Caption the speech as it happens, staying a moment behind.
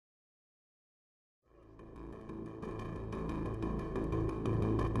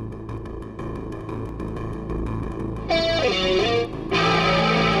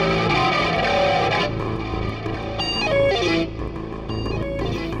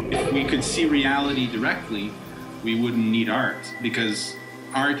If we could see reality directly, we wouldn't need art, because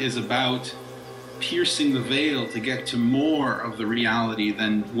art is about piercing the veil to get to more of the reality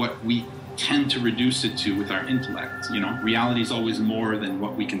than what we tend to reduce it to with our intellect. You know, reality is always more than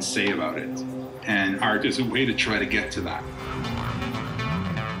what we can say about it. And art is a way to try to get to that.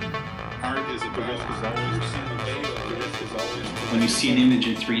 Art is about piercing the veil. When you see an image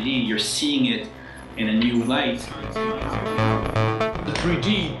in 3D, you're seeing it in a new light. The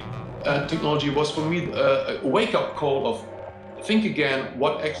 3D technology was for me a wake-up call of think again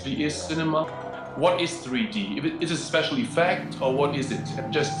what actually is cinema. What is 3D? Is it a special effect or what is it?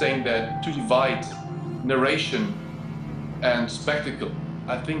 Just saying that to divide narration and spectacle,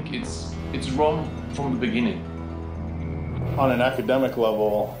 I think it's wrong from the beginning. On an academic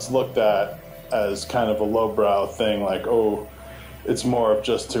level, it's looked at as kind of a lowbrow thing, like, oh, it's more of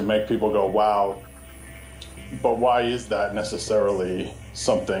just to make people go, wow. But why is that necessarily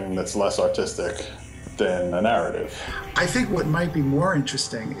something that's less artistic than a narrative? I think what might be more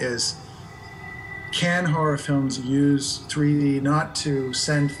interesting is, can horror films use 3D not to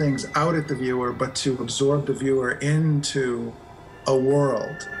send things out at the viewer, but to absorb the viewer into a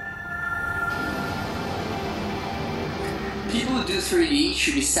world? People who do 3D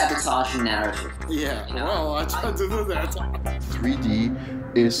should be sabotaging narrative. Yeah, you know? Well, I tried to do that.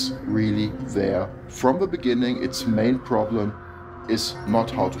 3D is really there. From the beginning, its main problem is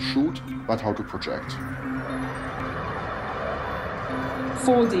not how to shoot, but how to project.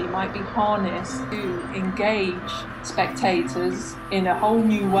 4D might be harnessed to engage spectators in a whole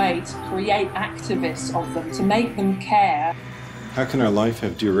new way, to create activists of them, to make them care. How can our life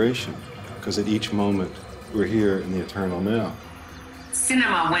have duration? Because at each moment, we're here in the eternal now.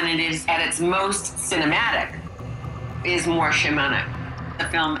 Cinema, when it is at its most cinematic, is more shamanic. The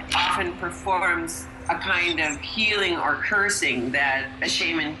film often performs a kind of healing or cursing that a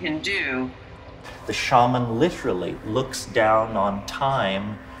shaman can do. The shaman literally looks down on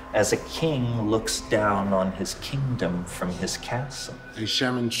time as a king looks down on his kingdom from his castle. A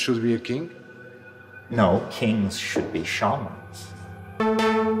shaman should be a king? No, kings should be shamans.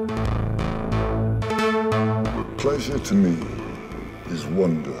 Pleasure to me is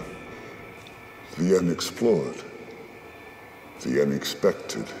wonder, the unexplored, the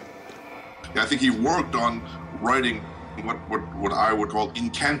unexpected. I think he worked on writing what I would call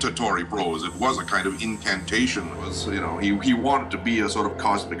incantatory prose. It was a kind of incantation. It was, you know, he wanted to be a sort of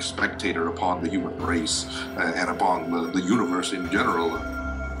cosmic spectator upon the human race and upon the universe in general.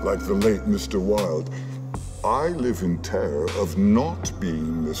 Like the late Mr. Wilde, I live in terror of not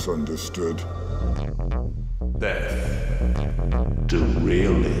being misunderstood. Death. The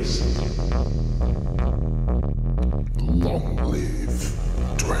realist. Long live